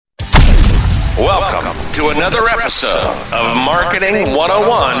Welcome to another episode of Marketing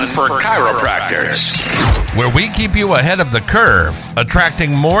 101 for Chiropractors, where we keep you ahead of the curve,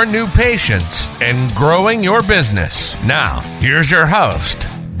 attracting more new patients and growing your business. Now, here's your host,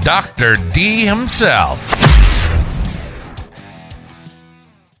 Dr. D himself.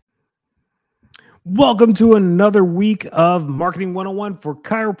 Welcome to another week of Marketing 101 for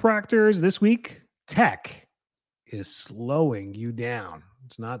Chiropractors. This week, tech is slowing you down.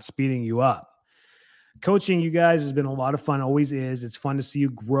 It's not speeding you up. Coaching you guys has been a lot of fun, always is. It's fun to see you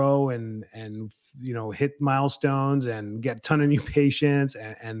grow and hit milestones and get a ton of new patients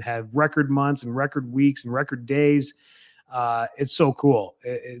and have record months and record weeks and record days. It's so cool.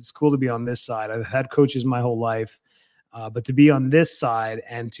 It's cool to be on this side. I've had coaches my whole life, but to be on this side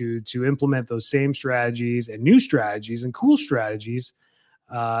and to implement those same strategies and new strategies and cool strategies,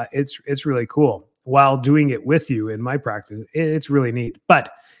 it's really cool. While doing it with you in my practice, it's really neat.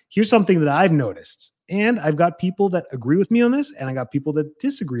 But here's something that I've noticed. And I've got people that agree with me on this, and I got people that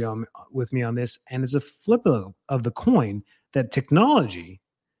disagree with me on this. And it's a flip of the coin that technology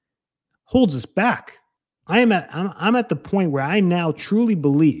holds us back. I'm at the point where I now truly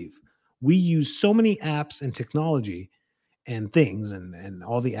believe we use so many apps and technology and things and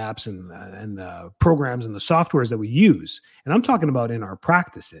all the apps and the programs and the softwares that we use. And I'm talking about in our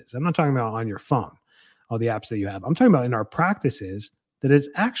practices. I'm not talking about on your phone, all the apps that you have. I'm talking about in our practices that it's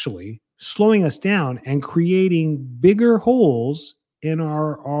actually slowing us down and creating bigger holes in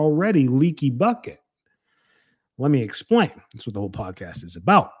our already leaky bucket. Let me explain. That's what the whole podcast is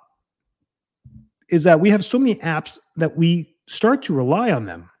about. Is that we have so many apps that we start to rely on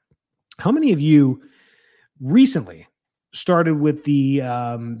them. How many of you recently started with the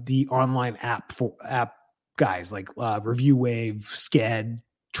online app guys like ReviewWave, Sked,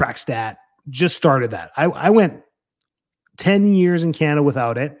 TrackStat? Just started that. I went 10 years in Canada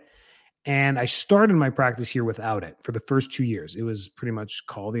without it. And I started my practice here without it for the first 2 years. It was pretty much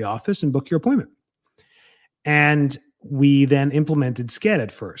call the office and book your appointment. And we then implemented Sked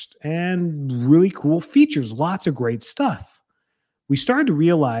at first, and really cool features, lots of great stuff. We started to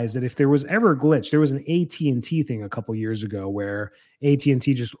realize that if there was ever a glitch, there was an AT&T thing a couple years ago where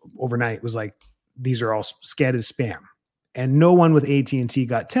AT&T just overnight was like, these are all Sked is spam. And no one with AT&T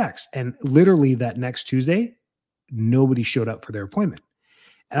got text. And literally that next Tuesday, nobody showed up for their appointment.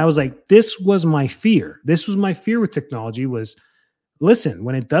 And I was like, this was my fear. This was my fear with technology was, listen,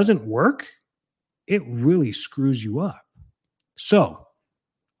 when it doesn't work, it really screws you up. So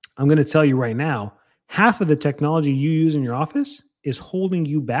I'm going to tell you right now, half of the technology you use in your office is holding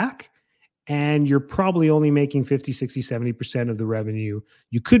you back. And you're probably only making 50, 60, 70% of the revenue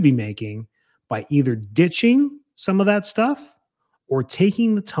you could be making by either ditching some of that stuff or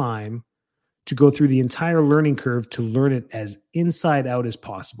taking the time to go through the entire learning curve to learn it as inside out as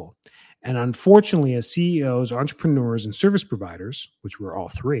possible. And unfortunately, as CEOs, entrepreneurs, and service providers, which we're all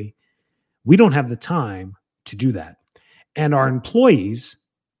three, we don't have the time to do that. And our employees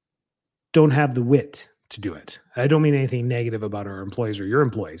don't have the wit to do it. I don't mean anything negative about our employees or your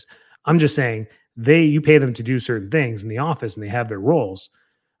employees. I'm just saying you pay them to do certain things in the office and they have their roles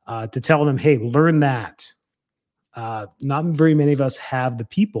to tell them, hey, learn that. Not very many of us have the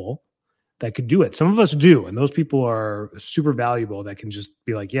people that could do it. Some of us do. And those people are super valuable that can just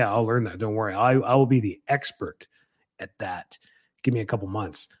be like, yeah, I'll learn that. Don't worry. I will be the expert at that. Give me a couple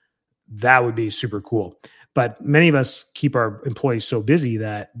months. That would be super cool. But many of us keep our employees so busy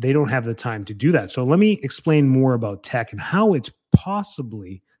that they don't have the time to do that. So let me explain more about tech and how it's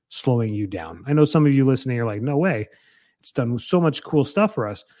possibly slowing you down. I know some of you listening are like, no way. It's done so much cool stuff for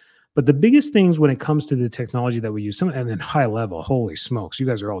us. But the biggest things when it comes to the technology that we use, and then high level, holy smokes, you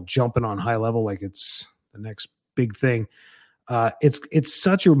guys are all jumping on high level like it's the next big thing. It's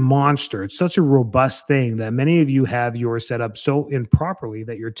such a monster. It's such a robust thing that many of you have yours set up so improperly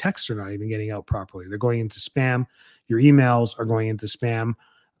that your texts are not even getting out properly. They're going into spam. Your emails are going into spam.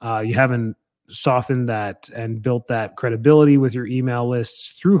 You haven't softened that and built that credibility with your email lists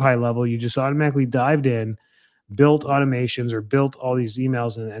through high level. You just automatically dived in, built automations or built all these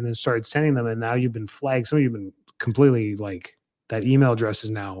emails and then started sending them. And now you've been flagged. Some of you have been completely like that email address is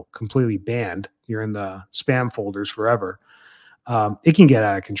now completely banned. You're in the spam folders forever. It can get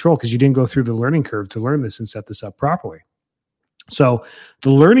out of control because you didn't go through the learning curve to learn this and set this up properly. So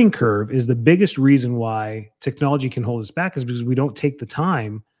the learning curve is the biggest reason why technology can hold us back is because we don't take the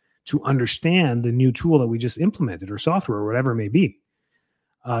time to understand the new tool that we just implemented or software or whatever it may be.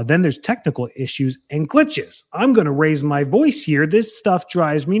 Then there's technical issues and glitches. I'm going to raise my voice here. This stuff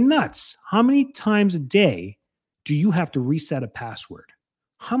drives me nuts. How many times a day do you have to reset a password?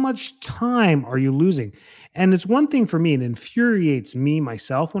 How much time are you losing? And it's one thing for me, it infuriates me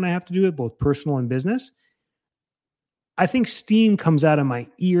myself when I have to do it, both personal and business. I think steam comes out of my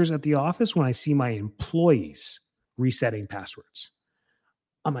ears at the office when I see my employees resetting passwords.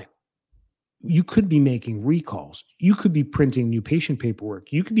 I'm like, you could be making recalls. You could be printing new patient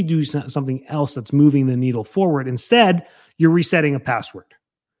paperwork. You could be doing something else that's moving the needle forward. Instead, you're resetting a password.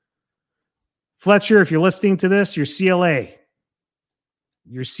 Fletcher, if you're listening to this, your CLA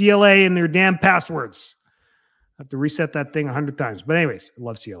and their damn passwords. I have to reset that thing 100 times. But anyways, I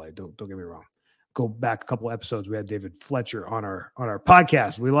love CLA. Don't get me wrong. Go back a couple episodes. We had David Fletcher on our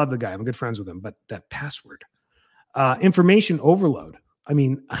podcast. We love the guy. I'm good friends with him. But that password, information overload. I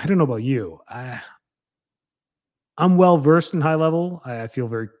mean, I don't know about you. I'm well versed in high level. I feel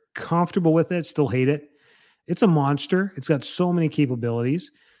very comfortable with it. Still hate it. It's a monster. It's got so many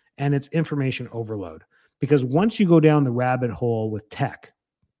capabilities, and it's information overload. Because once you go down the rabbit hole with tech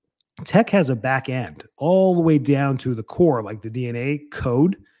has a back end all the way down to the core, like the DNA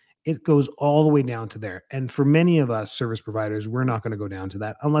code. It goes all the way down to there. And for many of us service providers, we're not going to go down to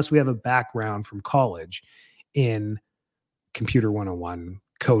that unless we have a background from college in computer 101,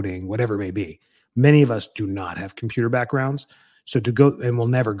 coding, whatever it may be. Many of us do not have computer backgrounds. So to go, and we'll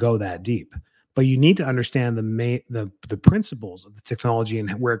never go that deep. But you need to understand the principles of the technology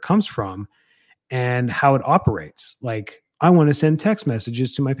and where it comes from and how it operates. Like, I want to send text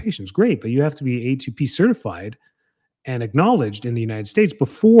messages to my patients. Great, but you have to be A2P certified and acknowledged in the United States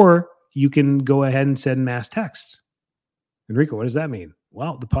before you can go ahead and send mass texts. Enrico, what does that mean?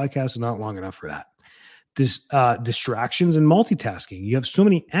 Well, the podcast is not long enough for that. Distractions and multitasking. You have so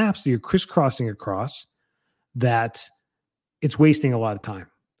many apps that you're crisscrossing across that it's wasting a lot of time.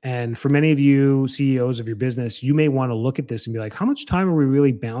 And for many of you CEOs of your business, you may want to look at this and be like, how much time are we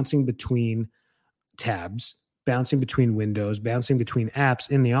really bouncing between tabs, bouncing between windows, bouncing between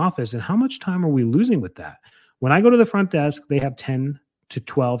apps in the office? And how much time are we losing with that? When I go to the front desk, they have 10 to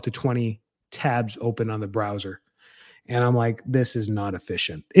 12 to 20 tabs open on the browser. And I'm like, this is not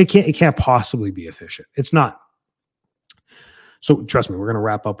efficient. It can't possibly be efficient. It's not. So trust me, we're going to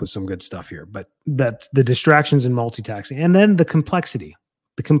wrap up with some good stuff here, but that's the distractions and multitasking. And then the complexity.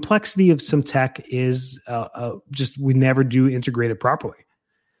 The complexity of some tech is just, we never do integrate it properly.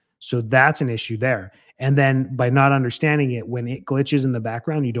 So that's an issue there. And then by not understanding it, when it glitches in the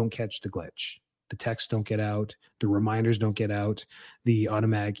background, you don't catch the glitch. The texts don't get out. The reminders don't get out. The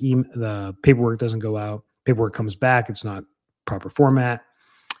automatic the paperwork doesn't go out. Paperwork comes back. It's not proper format.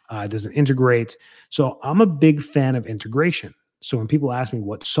 It doesn't integrate. So I'm a big fan of integration. So when people ask me,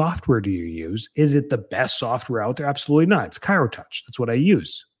 what software do you use? Is it the best software out there? Absolutely not. It's ChiroTouch. That's what I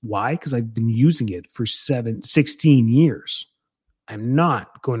use. Why? Because I've been using it for 16 years. I'm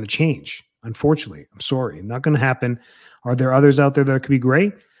not going to change. Unfortunately, I'm sorry. Not going to happen. Are there others out there that could be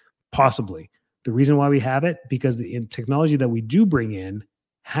great? Possibly. The reason why we have it, because the technology that we do bring in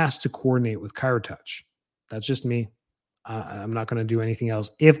has to coordinate with ChiroTouch. That's just me. I'm not going to do anything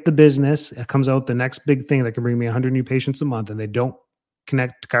else. If the business comes out the next big thing that can bring me 100 new patients a month and they don't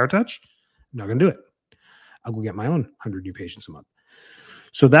connect to ChiroTouch, I'm not going to do it. I'll go get my own 100 new patients a month.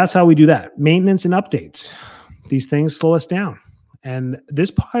 So that's how we do that. Maintenance and updates. These things slow us down. And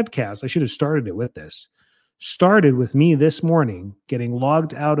this podcast, I should have started it with this, started with me this morning getting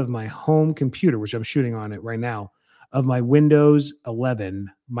logged out of my home computer, which I'm shooting on it right now, of my Windows 11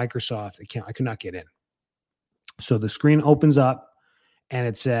 Microsoft account. I could not get in. So the screen opens up and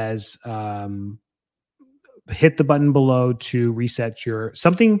it says, hit the button below to reset your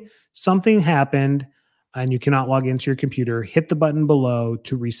something happened and you cannot log into your computer. Hit the button below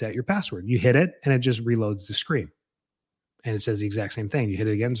to reset your password. You hit it and it just reloads the screen. And it says the exact same thing. You hit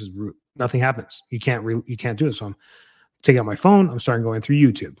it again, it says nothing happens. You can't do it. So I'm taking out my phone. I'm starting going through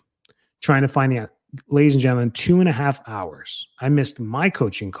YouTube, trying to find the, ladies and gentlemen, 2.5 hours. I missed my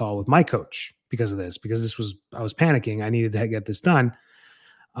coaching call with my coach because of this, I was panicking. I needed to get this done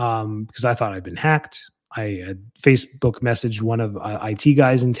because I thought I'd been hacked. I had Facebook messaged one of IT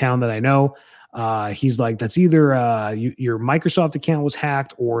guys in town that I know. He's like, that's either your Microsoft account was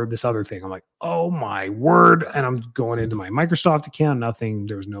hacked or this other thing. I'm like, oh my word. And I'm going into my Microsoft account, nothing.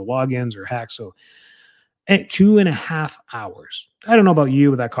 There was no logins or hacks. So at 2.5 hours, I don't know about you,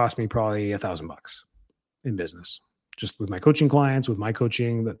 but that cost me probably $1,000 in business. Just with my coaching clients, with my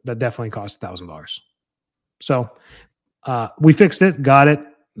coaching, that definitely cost $1,000. So we fixed it, got it.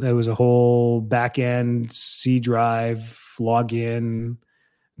 There was a whole back end C drive login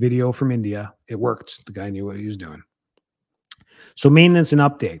video from India. It worked. The guy knew what he was doing. So maintenance and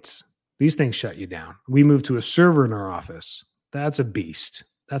updates. These things shut you down. We moved to a server in our office. That's a beast.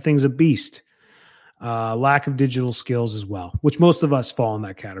 That thing's a beast. lack of digital skills as well, which most of us fall in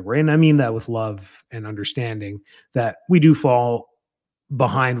that category. And I mean that with love and understanding that we do fall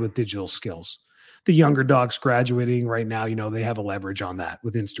behind with digital skills. The younger dogs graduating right now, they have a leverage on that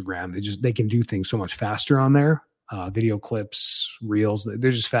with Instagram. They can do things so much faster on there. Video clips, reels,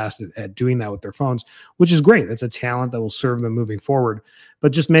 they're just fast at doing that with their phones, which is great. That's a talent that will serve them moving forward.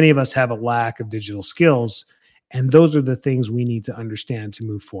 But just many of us have a lack of digital skills. And those are the things we need to understand to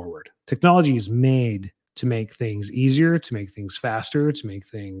move forward. Technology is made to make things easier, to make things faster,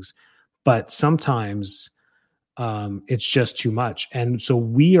 but sometimes it's just too much. And so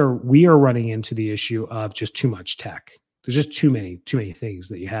we are running into the issue of just too much tech. There's just too many things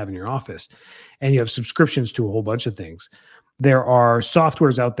that you have in your office, and you have subscriptions to a whole bunch of things. There are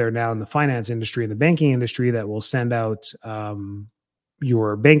softwares out there now in the finance industry and the banking industry that will send out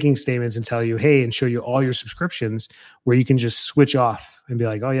your banking statements and tell you, hey, and show you all your subscriptions, where you can just switch off and be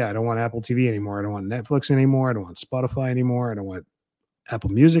like, oh yeah, I don't want Apple TV anymore. I don't want Netflix anymore. I don't want Spotify anymore. I don't want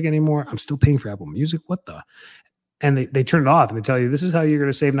Apple Music anymore. I'm still paying for Apple Music. What the? And they turn it off and they tell you, this is how you're going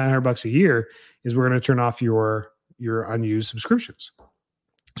to save $900 a year, is we're going to turn off your unused subscriptions.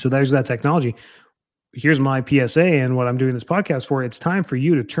 So there's that technology. Here's my PSA and what I'm doing this podcast for. It's time for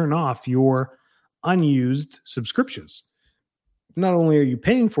you to turn off your unused subscriptions. Not only are you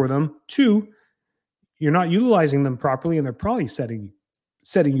paying for them, two, you're not utilizing them properly, and they're probably setting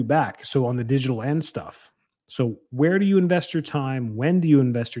you back. So on the digital end stuff. So where do you invest your time? When do you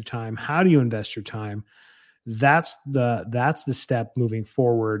invest your time? How do you invest your time? That's the step moving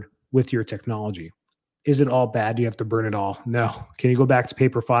forward with your technology. Is it all bad? Do you have to burn it all? No. Can you go back to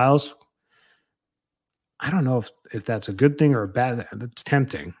paper files? I don't know if that's a good thing or a bad thing. That's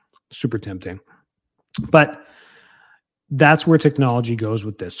tempting, super tempting. But that's where technology goes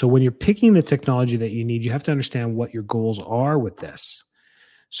with this. So when you're picking the technology that you need, you have to understand what your goals are with this.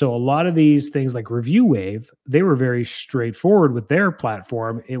 So a lot of these things like ReviewWave, they were very straightforward with their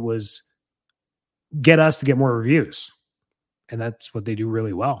platform. It was get us to get more reviews. And that's what they do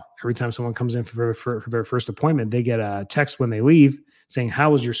really well. Every time someone comes in for their first appointment, they get a text when they leave saying,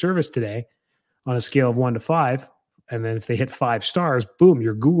 how was your service today on a scale of 1 to 5? And then if they hit 5 stars, boom,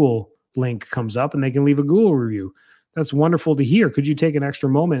 your Google link comes up and they can leave a Google review. That's wonderful to hear. Could you take an extra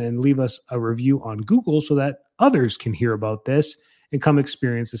moment and leave us a review on Google so that others can hear about this and come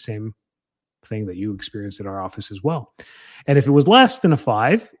experience the same thing that you experienced in our office as well? And if it was less than a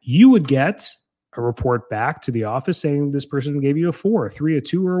 5, you would get a report back to the office saying this person gave you a 4, a 3, a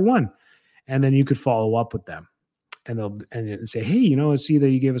 2, or a 1. And then you could follow up with them and they'll say, hey, it's either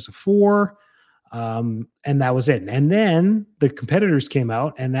you gave us a 4, and that was it. And then the competitors came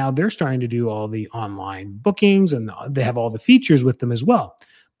out and now they're starting to do all the online bookings and they have all the features with them as well.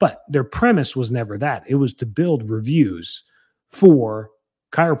 But their premise was never that. It was to build reviews for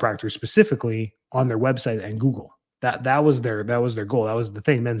chiropractors specifically on their website and Google. That was their goal. That was the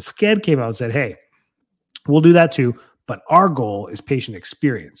thing. Then Sked came out and said, hey, we'll do that too, but our goal is patient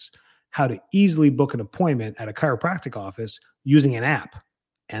experience, how to easily book an appointment at a chiropractic office using an app.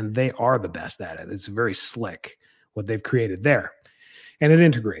 And they are the best at it. It's very slick what they've created there. And it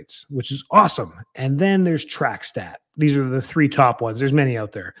integrates, which is awesome. And then there's TrackStat. These are the 3 top ones. There's many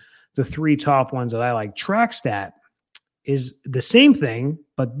out there. The 3 top ones that I like. TrackStat is the same thing,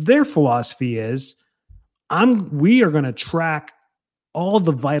 but their philosophy is we are going to track all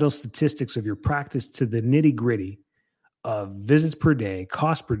the vital statistics of your practice to the nitty gritty of visits per day,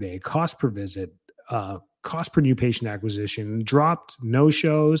 cost per visit, cost per new patient acquisition, dropped, no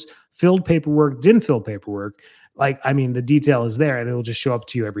shows, filled paperwork, didn't fill paperwork. The detail is there and it'll just show up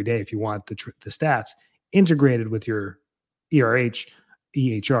to you every day if you want the stats integrated with your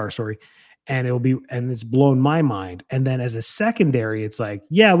EHR, and it's blown my mind. And then as a secondary, it's like,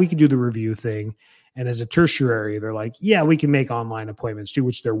 yeah, we could do the review thing. And as a tertiary, they're like, yeah, we can make online appointments too,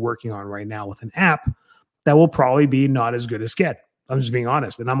 which they're working on right now with an app that will probably be not as good as Sked. I'm just being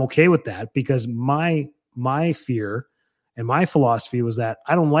honest. And I'm okay with that because my fear and my philosophy was that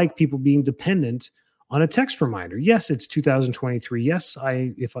I don't like people being dependent on a text reminder. Yes, it's 2023. Yes,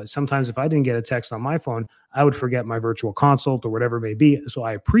 sometimes if I didn't get a text on my phone, I would forget my virtual consult or whatever it may be. So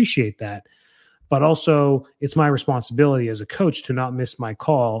I appreciate that. But also it's my responsibility as a coach to not miss my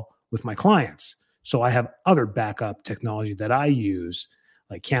call with my clients. So I have other backup technology that I use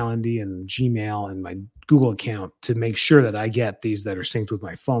like Calendly and Gmail and my Google account to make sure that I get these that are synced with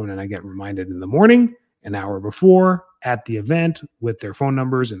my phone and I get reminded in the morning, an hour before, at the event with their phone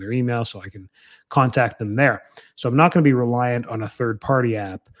numbers and their email so I can contact them there. So I'm not going to be reliant on a third-party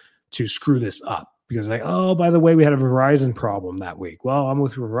app to screw this up because oh, by the way, we had a Verizon problem that week. Well, I'm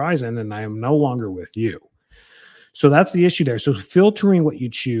with Verizon and I am no longer with you. So that's the issue there. So filtering what you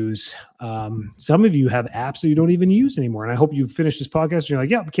choose. Some of you have apps that you don't even use anymore. And I hope you finish this podcast and you're like,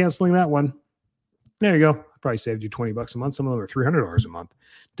 yeah, I'm canceling that one. There you go. Probably saved you $20 a month. Some of them are $300 a month,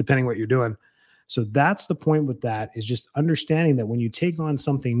 depending what you're doing. So that's the point with that, is just understanding that when you take on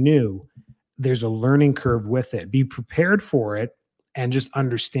something new, there's a learning curve with it. Be prepared for it and just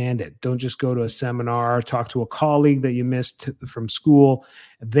understand it. Don't just go to a seminar, talk to a colleague that you missed from school.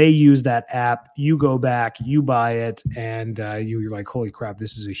 They use that app. You go back, you buy it, and you're like, holy crap,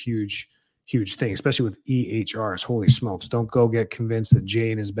 this is a huge thing, especially with EHRs. Holy smokes. Don't go get convinced that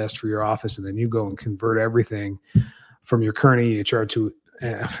Jane is best for your office and then you go and convert everything from your current EHR to,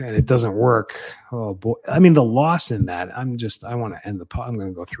 and it doesn't work. Oh boy. I mean, the loss in that, I want to end I'm going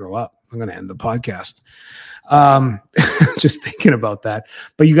to go throw up. I'm going to end the podcast. Just thinking about that.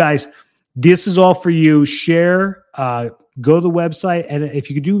 But you guys, this is all for you. Share, go to the website. And if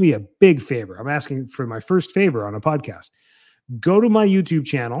you could do me a big favor, I'm asking for my first favor on a podcast, go to my YouTube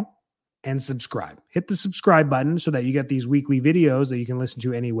channel and subscribe. Hit the subscribe button so that you get these weekly videos that you can listen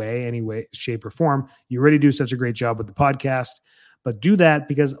to any way, shape, or form. You already do such a great job with the podcast, but do that,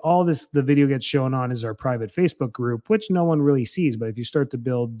 because all this, the video gets shown on is our private Facebook group, which no one really sees. But if you start to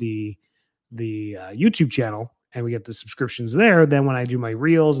build the YouTube channel and we get the subscriptions there, then when I do my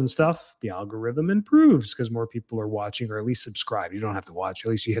reels and stuff, the algorithm improves because more people are watching, or at least subscribe. You don't have to watch. At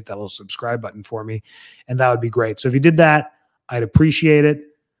least you hit that little subscribe button for me, and that would be great. So if you did that, I'd appreciate it.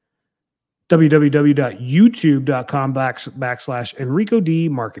 www.youtube.com/Enrico D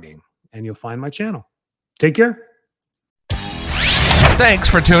Marketing, and you'll find my channel. Take care. Thanks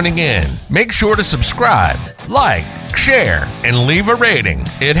for tuning in. Make sure to subscribe, like, share, and leave a rating.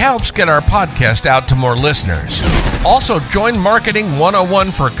 It helps get our podcast out to more listeners. Also, join Marketing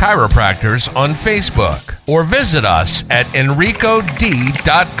 101 for Chiropractors on Facebook, or visit us at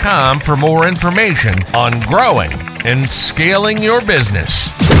enricod.com for more information on growing and scaling your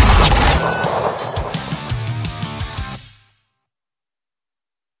business.